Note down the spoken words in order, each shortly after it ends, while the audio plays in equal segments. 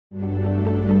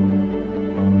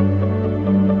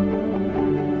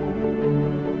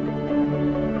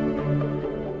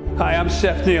Hi, I'm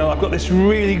Chef Neil. I've got this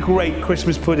really great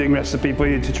Christmas pudding recipe for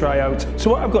you to try out.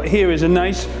 So what I've got here is a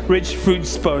nice rich fruit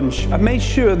sponge. I've made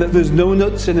sure that there's no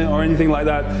nuts in it or anything like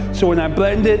that, so when I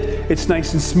blend it, it's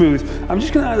nice and smooth. I'm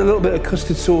just going to add a little bit of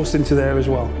custard sauce into there as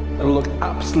well. It'll look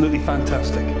absolutely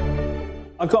fantastic.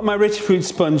 I've got my rich fruit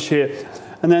sponge here,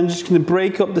 and then I'm just going to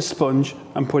break up the sponge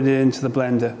and put it into the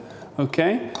blender.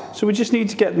 Okay, so we just need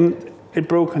to get it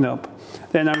broken up.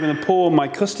 Then I'm going to pour my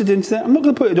custard into there. I'm not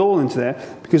going to put it all into there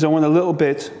because I want a little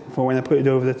bit for when I put it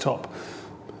over the top.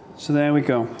 So there we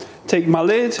go. Take my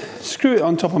lid, screw it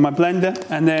on top of my blender,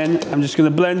 and then I'm just going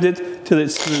to blend it till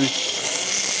it's smooth.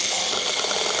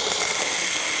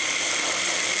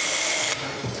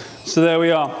 So there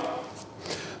we are.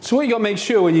 So what you got to make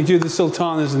sure when you do the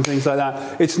sultanas and things like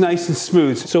that, it's nice and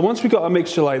smooth. So once we've got a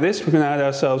mixture like this, we're going to add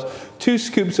ourselves 2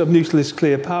 scoops of Nutilis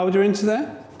clear powder into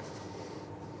there.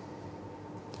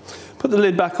 Put the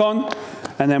lid back on,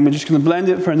 and then we're just going to blend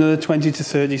it for another 20 to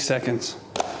 30 seconds.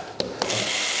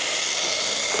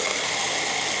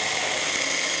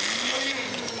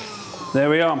 There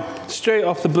we are, straight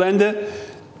off the blender.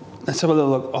 Let's have a little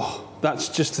look. Oh, that's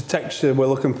just the texture we're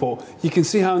looking for. You can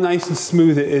see how nice and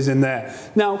smooth it is in there.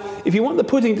 Now, if you want the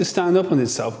pudding to stand up on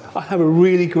itself, I have a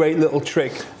really great little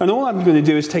trick. And all I'm going to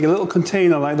do is take a little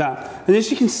container like that. And as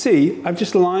you can see, I've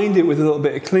just lined it with a little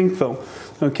bit of cling film.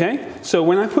 Okay, so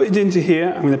when I put it into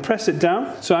here, I'm going to press it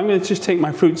down. So I'm going to just take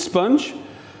my fruit sponge,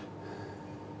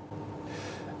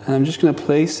 and I'm just going to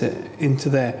place it into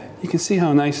there. You can see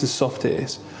how nice and soft it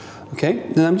is. Okay,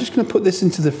 then I'm just going to put this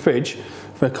into the fridge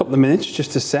for a couple of minutes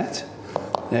just to set.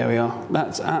 There we are.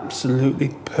 That's absolutely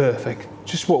perfect.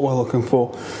 Just what we're looking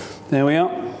for. There we are.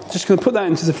 Just going to put that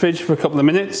into the fridge for a couple of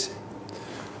minutes.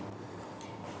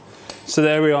 So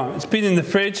there we are. It's been in the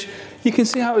fridge. You can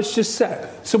see how it's just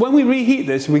set. So when we reheat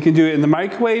this, we can do it in the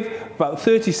microwave, about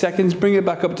 30 seconds, bring it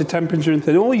back up to temperature, and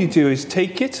then all you do is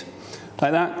take it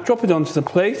like that, drop it onto the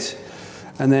plate,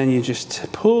 and then you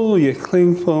just pull your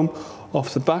cling film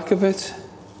off the back of it.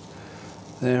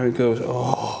 There it goes.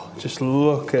 Oh, just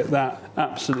look at that.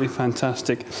 Absolutely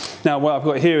fantastic. Now what I've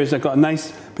got here is I've got a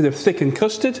nice bit of thickened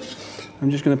custard. I'm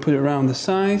just going to put it around the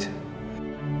side.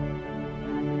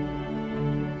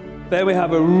 There we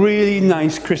have a really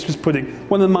nice Christmas pudding,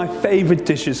 one of my favourite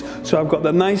dishes. So I've got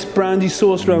the nice brandy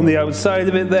sauce around the outside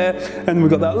of it there, and we've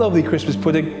got that lovely Christmas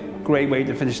pudding. Great way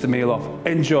to finish the meal off.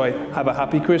 Enjoy. Have a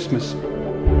happy Christmas.